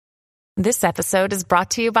This episode is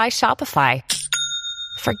brought to you by Shopify.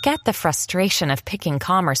 Forget the frustration of picking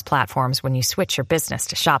commerce platforms when you switch your business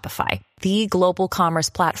to Shopify, the global commerce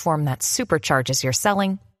platform that supercharges your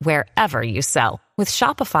selling wherever you sell. With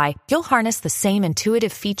Shopify, you'll harness the same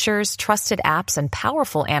intuitive features, trusted apps, and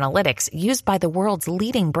powerful analytics used by the world's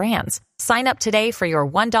leading brands. Sign up today for your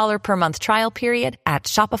 $1 per month trial period at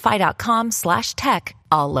shopify.com/tech,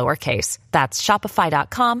 all lowercase. That's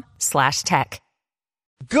shopify.com/tech.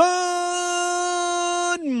 Good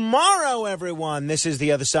morrow, everyone. This is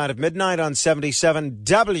The Other Side of Midnight on 77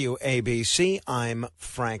 WABC. I'm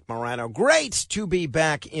Frank Morano. Great to be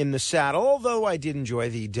back in the saddle, although I did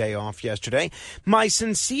enjoy the day off yesterday. My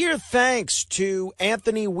sincere thanks to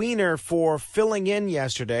Anthony Weiner for filling in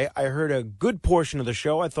yesterday. I heard a good portion of the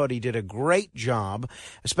show. I thought he did a great job,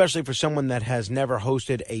 especially for someone that has never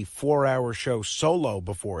hosted a 4-hour show solo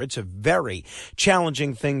before. It's a very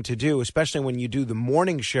challenging thing to do, especially when you do the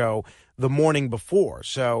morning show the morning before.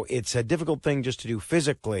 So it's a difficult thing just to do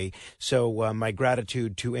physically. So my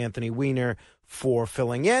gratitude to Anthony Weiner for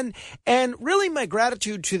filling in, and really my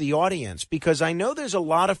gratitude to the audience, because I know there's a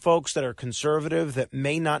lot of folks that are conservative that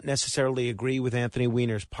may not necessarily agree with Anthony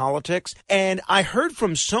Weiner's politics. And I heard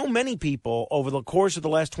from so many people over the course of the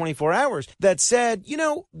last 24 hours that said, you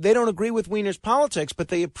know, they don't agree with Weiner's politics, but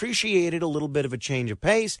they appreciated a little bit of a change of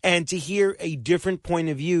pace and to hear a different point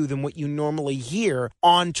of view than what you normally hear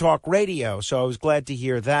on talk radio. So I was glad to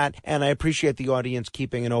hear that, and I appreciate the audience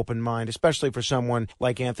keeping an open mind, especially for someone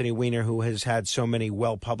like Anthony Weiner, who has had so many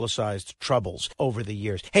well-publicized troubles over the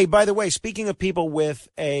years. Hey, by the way, speaking of people with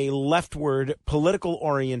a leftward political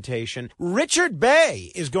orientation, Richard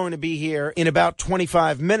Bay is going to be here in about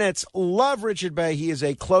 25 minutes. Love Richard Bay. He is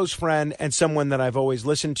a close friend and someone that I've always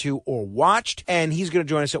listened to or watched, and he's going to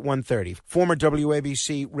join us at 1:30. Former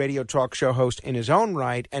WABC radio talk show host in his own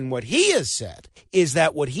right, and what he has said is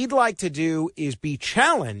that what he'd like to do is be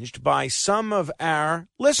challenged by some of our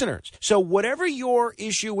listeners. So whatever your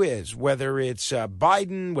issue is, whether it's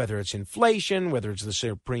Biden, whether it's inflation, whether it's the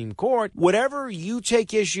Supreme Court, whatever you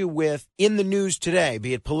take issue with in the news today,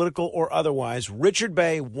 be it political or otherwise, Richard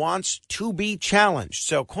Bay wants to be challenged.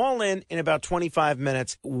 So call in about 25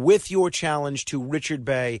 minutes with your challenge to Richard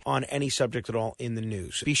Bay on any subject at all in the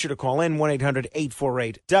news. Be sure to call in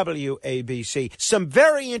 1-800-848-WABC. Some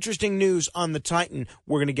very interesting news on the Titan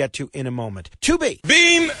we're going to get to in a moment. To be.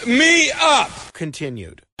 Beam me up!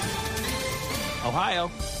 Continued. Ohio,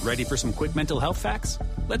 ready for some quick mental health facts?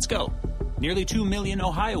 Let's go. Nearly 2 million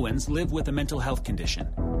Ohioans live with a mental health condition.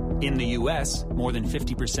 In the U.S., more than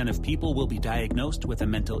 50% of people will be diagnosed with a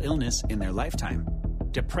mental illness in their lifetime.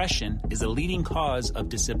 Depression is a leading cause of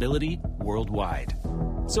disability worldwide.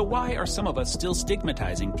 So why are some of us still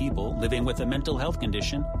stigmatizing people living with a mental health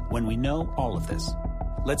condition when we know all of this?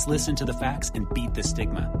 Let's listen to the facts and beat the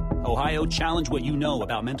stigma. Ohio, challenge what you know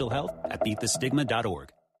about mental health at beatthestigma.org.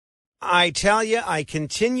 I tell you, I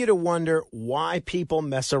continue to wonder why people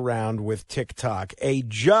mess around with TikTok. A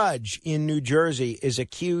judge in New Jersey is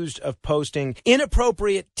accused of posting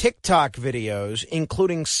inappropriate TikTok videos,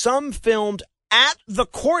 including some filmed at the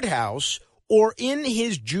courthouse or in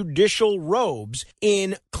his judicial robes,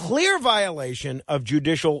 in clear violation of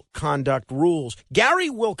judicial conduct rules. Gary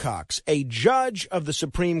Wilcox, a judge of the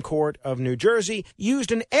Supreme Court of New Jersey,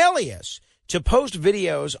 used an alias to post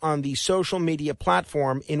videos on the social media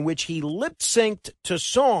platform in which he lip-synced to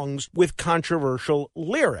songs with controversial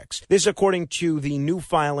lyrics. This, according to the new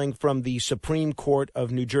filing from the Supreme Court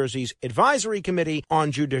of New Jersey's Advisory Committee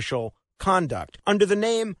on Judicial Conduct. Under the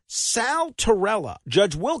name Sal Torella,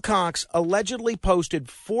 Judge Wilcox allegedly posted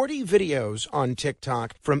 40 videos on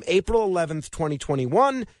TikTok from April 11th,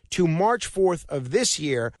 2021 to March 4th of this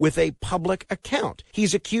year with a public account.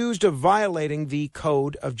 He's accused of violating the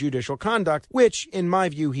Code of Judicial Conduct, which, in my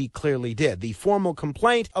view, he clearly did. The formal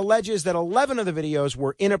complaint alleges that 11 of the videos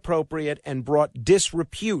were inappropriate and brought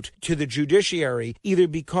disrepute to the judiciary, either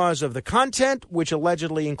because of the content, which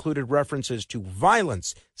allegedly included references to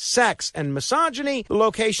violence, sex, and misogyny, the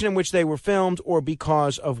location in which they were filmed, or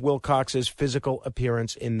because of Wilcox's physical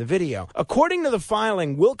appearance in the video. According to the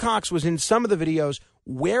filing, Wilcox was in some of the videos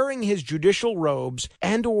wearing his judicial robes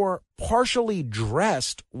and or partially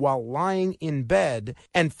dressed while lying in bed,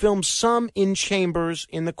 and filmed some in chambers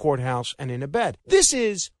in the courthouse and in a bed. This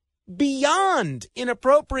is beyond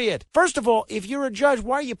inappropriate. First of all, if you're a judge,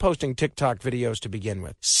 why are you posting TikTok videos to begin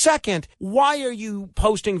with? Second, why are you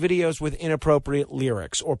posting videos with inappropriate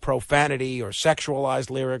lyrics or profanity or sexualized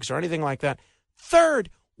lyrics or anything like that? Third,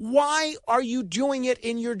 why are you doing it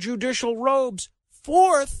in your judicial robes?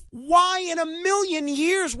 Fourth, why in a million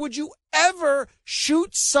years would you ever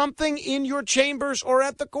shoot something in your chambers or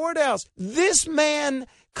at the courthouse? This man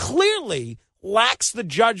clearly lacks the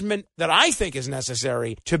judgment that I think is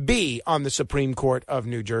necessary to be on the Supreme Court of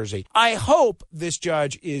New Jersey. I hope this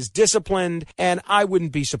judge is disciplined, and I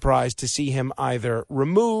wouldn't be surprised to see him either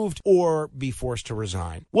removed or be forced to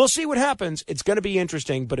resign. We'll see what happens. It's going to be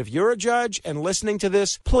interesting, but if you're a judge and listening to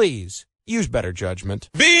this, please use better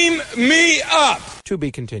judgment. Beam me up! To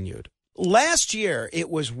be continued. Last year, it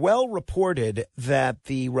was well reported that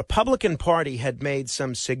the Republican Party had made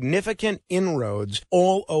some significant inroads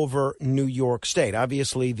all over New York State.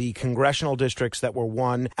 Obviously, the congressional districts that were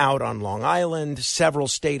won out on Long Island, several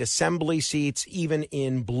state assembly seats, even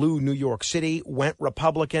in blue New York City, went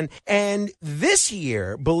Republican. And this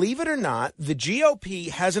year, believe it or not, the GOP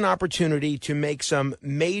has an opportunity to make some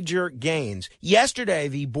major gains. Yesterday,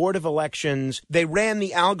 the Board of Elections, they ran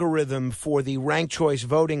the algorithm for the ranked choice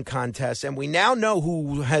voting contest, and we now know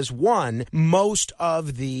who has won most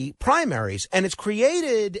of the primaries. And it's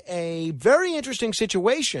created a very interesting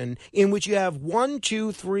situation in which you have 1,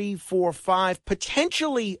 2, 3, 4, 5,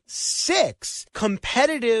 potentially 6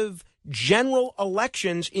 competitive general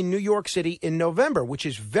elections in New York City in November, which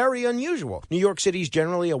is very unusual. New York City is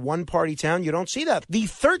generally a one-party town. You don't see that. The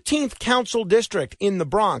 13th Council District in the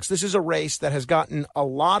Bronx, this is a race that has gotten a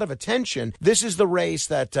lot of attention. This is the race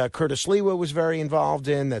that Curtis Lewa was very involved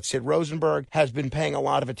in, that Sid Rosenberg has been paying a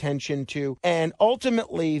lot of attention to. And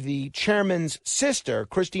ultimately, the chairman's sister,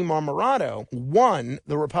 Christy Marmorato, won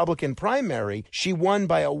the Republican primary. She won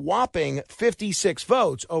by a whopping 56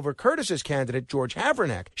 votes over Curtis's candidate, George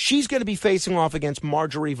Havernack. She's going to be facing off against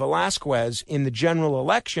Marjorie Velasquez in the general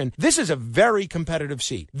election. This is a very competitive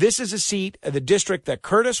seat. This is a seat, the district that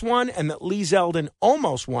Curtis won and that Lee Zeldin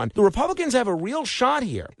almost won. The Republicans have a real shot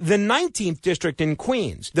here. The 19th district in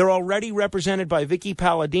Queens, they're already represented by Vicky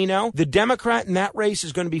Palladino. The Democrat in that race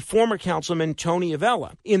is going to be former Councilman Tony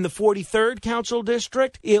Avella. In the 43rd Council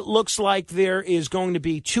District, it looks like there is going to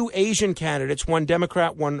be 2 Asian candidates, one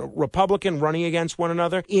Democrat, one Republican, running against one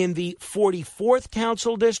another. In the 44th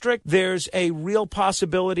Council District, there's a real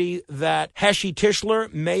possibility that Heshi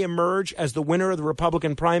Tischler may emerge as the winner of the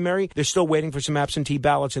Republican primary. They're still waiting for some absentee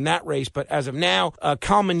ballots in that race, but as of now,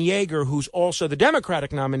 Kalman Yeager, who's also the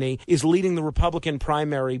Democratic nominee, is leading the Republican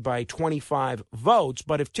primary by 25 votes.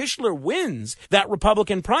 But if Tischler wins that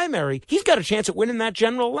Republican primary, he's got a chance at winning that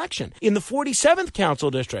general election. In the 47th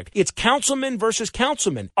Council District, it's councilman versus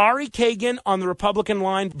councilman. Ari Kagan on the Republican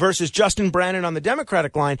line versus Justin Brannan on the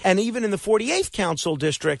Democratic line. And even in the 48th Council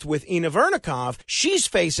District, with Ina Vernikov, she's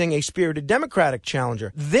facing a spirited Democratic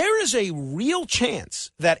challenger. There is a real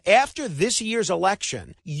chance that after this year's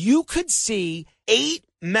election, you could see 8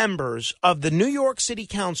 members of the New York City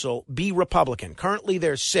Council be Republican. Currently,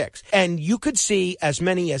 there's 6. And you could see as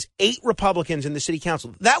many as 8 Republicans in the City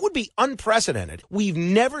Council. That would be unprecedented. We've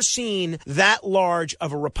never seen that large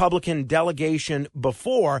of a Republican delegation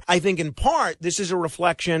before. I think in part, this is a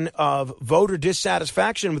reflection of voter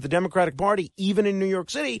dissatisfaction with the Democratic Party, even in New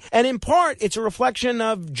York City. And in part, it's a reflection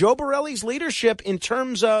of Joe Borelli's leadership in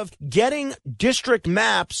terms of getting district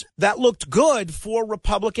maps that looked good for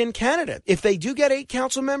Republican candidates. If they do get 8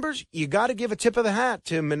 council members, you got to give a tip of the hat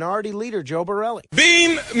to Minority Leader Joe Borelli.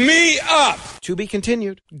 Beam me up! To be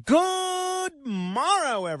continued. Good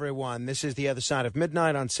morrow, everyone. This is The Other Side of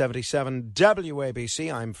Midnight on 77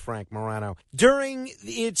 WABC. I'm Frank Morano. During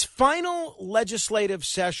its final legislative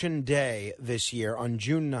session day this year on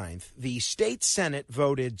June 9th, the state Senate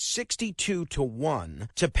voted 62-1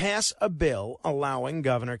 to pass a bill allowing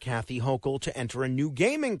Governor Kathy Hochul to enter a new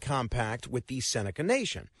gaming compact with the Seneca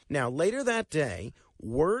Nation. Now, later that day,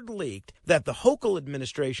 word leaked that the Hochul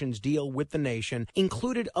administration's deal with the nation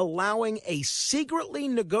included allowing a secretly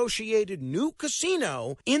negotiated new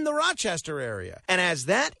casino in the Rochester area. And as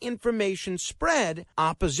that information spread,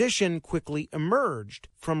 opposition quickly emerged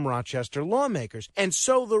from Rochester lawmakers. And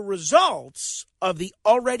so the results of the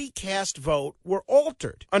already cast vote were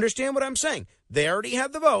altered. Understand what I'm saying? They already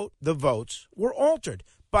had the vote. The votes were altered.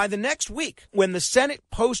 By the next week, when the Senate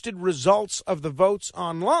posted results of the votes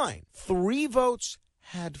online, 3 votes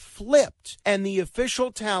had flipped, and the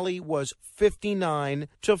official tally was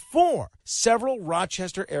 59-4. Several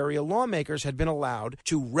Rochester area lawmakers had been allowed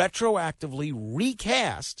to retroactively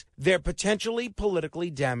recast their potentially politically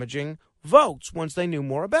damaging votes once they knew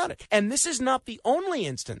more about it. And this is not the only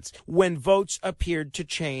instance when votes appeared to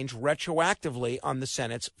change retroactively on the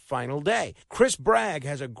Senate's final day. Chris Bragg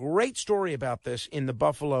has a great story about this in the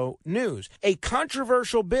Buffalo News. A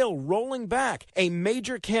controversial bill rolling back a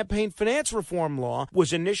major campaign finance reform law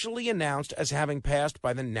was initially announced as having passed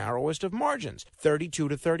by the narrowest of margins,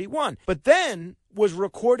 32-31, but then was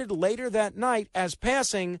recorded later that night as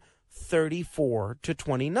passing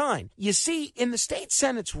 34-29. You see, in the state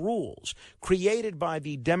Senate's rules, created by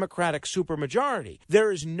the Democratic supermajority,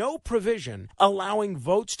 there is no provision allowing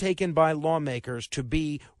votes taken by lawmakers to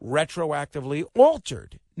be retroactively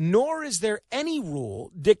altered. Nor is there any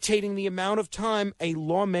rule dictating the amount of time a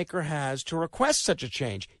lawmaker has to request such a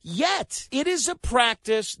change. Yet, it is a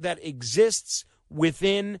practice that exists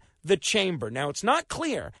within the chamber. Now, it's not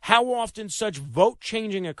clear how often such vote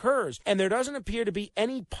changing occurs, and there doesn't appear to be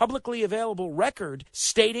any publicly available record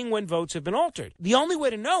stating when votes have been altered. The only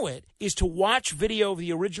way to know it is to watch video of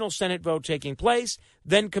the original Senate vote taking place,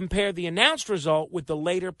 then compare the announced result with the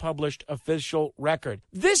later published official record.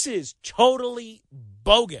 This is totally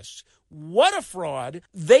bogus. What a fraud.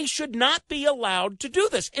 They should not be allowed to do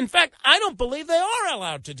this. In fact, I don't believe they are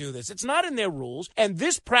allowed to do this. It's not in their rules, and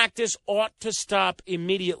this practice ought to stop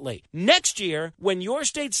immediately. Next year, when your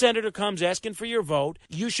state senator comes asking for your vote,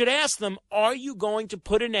 you should ask them, are you going to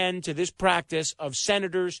put an end to this practice of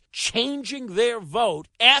senators changing their vote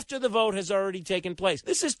after the vote has already taken place?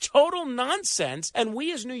 This is total nonsense, and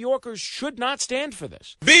we as New Yorkers should not stand for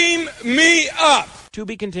this. Beam me up. To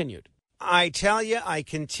be continued. I tell you, I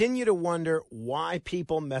continue to wonder why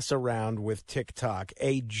people mess around with TikTok.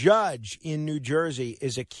 A judge in New Jersey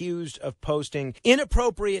is accused of posting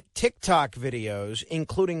inappropriate TikTok videos,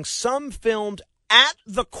 including some filmed at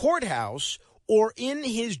the courthouse or in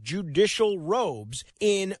his judicial robes,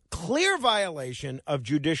 in clear violation of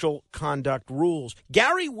judicial conduct rules.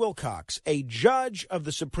 Gary Wilcox, a judge of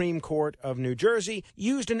the Supreme Court of New Jersey,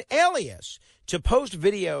 used an alias to post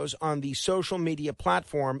videos on the social media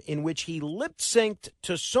platform in which he lip-synced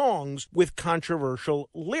to songs with controversial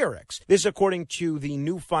lyrics. This, according to the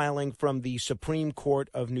new filing from the Supreme Court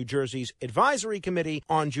of New Jersey's Advisory Committee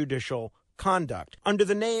on Judicial Conduct. Under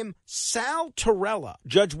the name Sal Torella,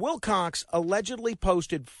 Judge Wilcox allegedly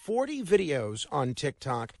posted 40 videos on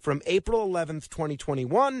TikTok from April 11th,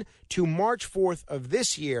 2021 to March 4th of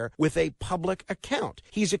this year with a public account.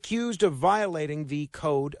 He's accused of violating the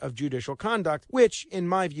Code of Judicial Conduct, which, in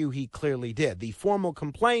my view, he clearly did. The formal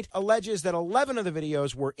complaint alleges that 11 of the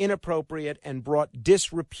videos were inappropriate and brought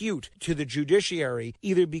disrepute to the judiciary,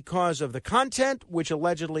 either because of the content, which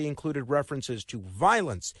allegedly included references to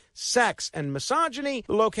violence, sex, and misogyny,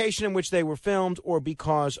 the location in which they were filmed, or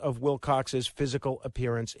because of Wilcox's physical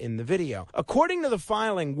appearance in the video. According to the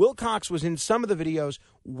filing, Wilcox was in some of the videos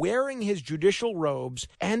wearing his judicial robes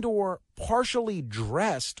and or partially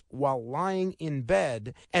dressed while lying in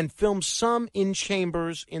bed, and filmed some in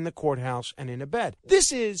chambers in the courthouse and in a bed.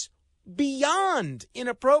 This is beyond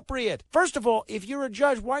inappropriate. First of all, if you're a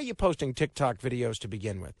judge, why are you posting TikTok videos to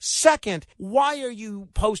begin with? Second, why are you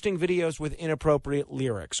posting videos with inappropriate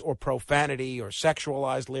lyrics or profanity or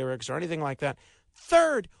sexualized lyrics or anything like that?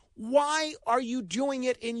 Third, why are you doing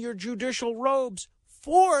it in your judicial robes?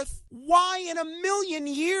 Fourth, why in a million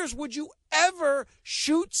years would you ever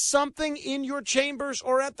shoot something in your chambers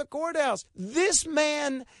or at the courthouse? This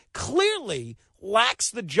man clearly lacks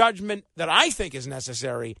the judgment that I think is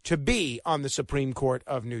necessary to be on the Supreme Court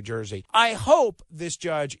of New Jersey. I hope this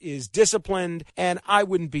judge is disciplined, and I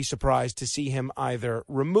wouldn't be surprised to see him either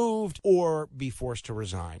removed or be forced to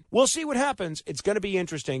resign. We'll see what happens. It's going to be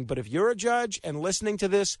interesting, but if you're a judge and listening to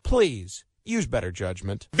this, please use better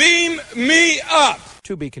judgment. Beam me up.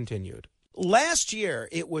 To be continued. Last year,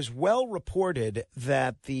 it was well reported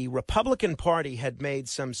that the Republican Party had made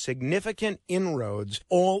some significant inroads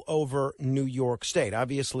all over New York State.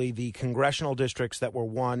 Obviously, the congressional districts that were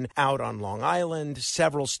won out on Long Island,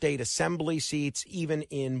 several state assembly seats, even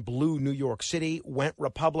in blue New York City, went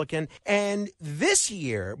Republican. And this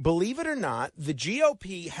year, believe it or not, the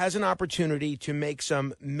GOP has an opportunity to make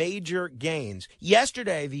some major gains.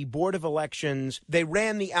 Yesterday, the Board of Elections, they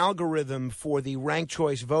ran the algorithm for the ranked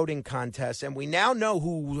choice voting contest, and we now know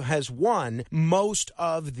who has won most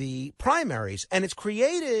of the primaries. And it's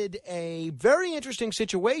created a very interesting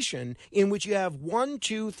situation in which you have 1,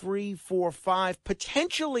 2, 3, 4, 5,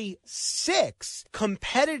 potentially 6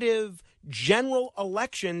 competitive general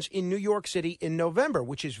elections in New York City in November,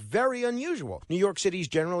 which is very unusual. New York City is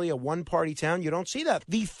generally a one-party town. You don't see that.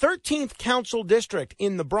 The 13th Council District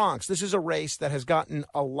in the Bronx, this is a race that has gotten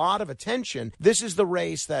a lot of attention. This is the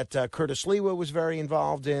race that Curtis Lewa was very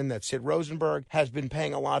involved in, that Sid Rosenberg has been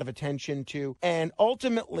paying a lot of attention to. And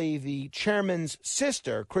ultimately, the chairman's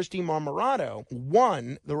sister, Christy Marmorato,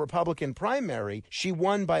 won the Republican primary. She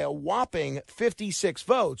won by a whopping 56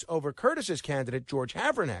 votes over Curtis's candidate, George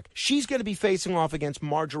Havernack. She's going to be facing off against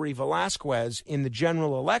Marjorie Velasquez in the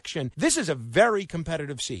general election. This is a very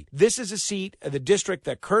competitive seat. This is a seat, the district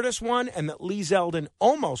that Curtis won and that Lee Zeldin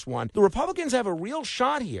almost won. The Republicans have a real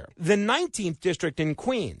shot here. The 19th district in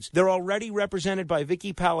Queens, they're already represented by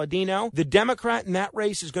Vicky Palladino. The Democrat in that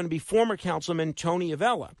race is going to be former Councilman Tony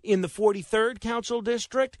Avella. In the 43rd Council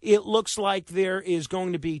District, it looks like there is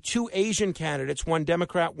going to be two Asian candidates, one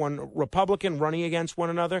Democrat, one Republican, running against one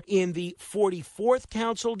another. In the 44th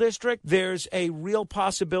Council District, there's a real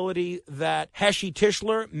possibility that Heshi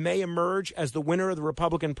Tischler may emerge as the winner of the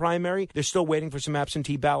Republican primary. They're still waiting for some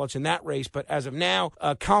absentee ballots in that race, but as of now,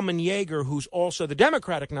 Kalman Yeager, who's also the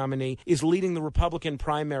Democratic nominee, is leading the Republican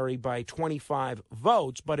primary by 25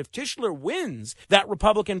 votes. But if Tischler wins that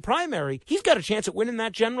Republican primary, he's got a chance at winning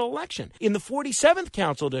that general election. In the 47th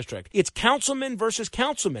Council District, it's councilman versus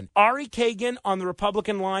councilman. Ari Kagan on the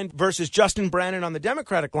Republican line versus Justin Brannan on the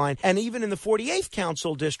Democratic line. And even in the 48th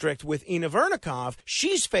Council District with Ina Vernikov,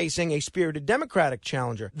 she's facing a spirited Democratic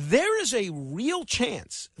challenger. There is a real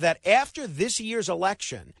chance that after this year's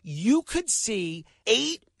election, you could see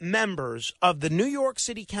 8 members of the New York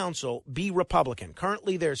City Council be Republican.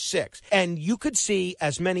 Currently, there's 6. And you could see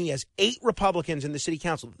as many as 8 Republicans in the City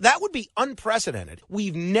Council. That would be unprecedented.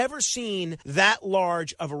 We've never seen that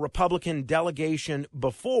large of a Republican delegation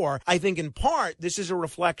before. I think in part, this is a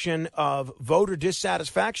reflection of voter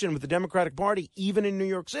dissatisfaction with the Democratic Party, even in New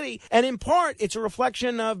York City. And in part, it's a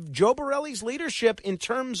reflection of Joe Borelli's leadership in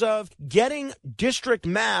terms of getting district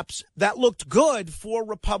maps that looked good for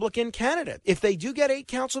Republican candidates. If they do get 8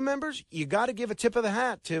 council members, you got to give a tip of the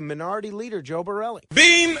hat to Minority Leader Joe Borelli.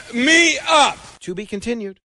 Beam me up. To be continued.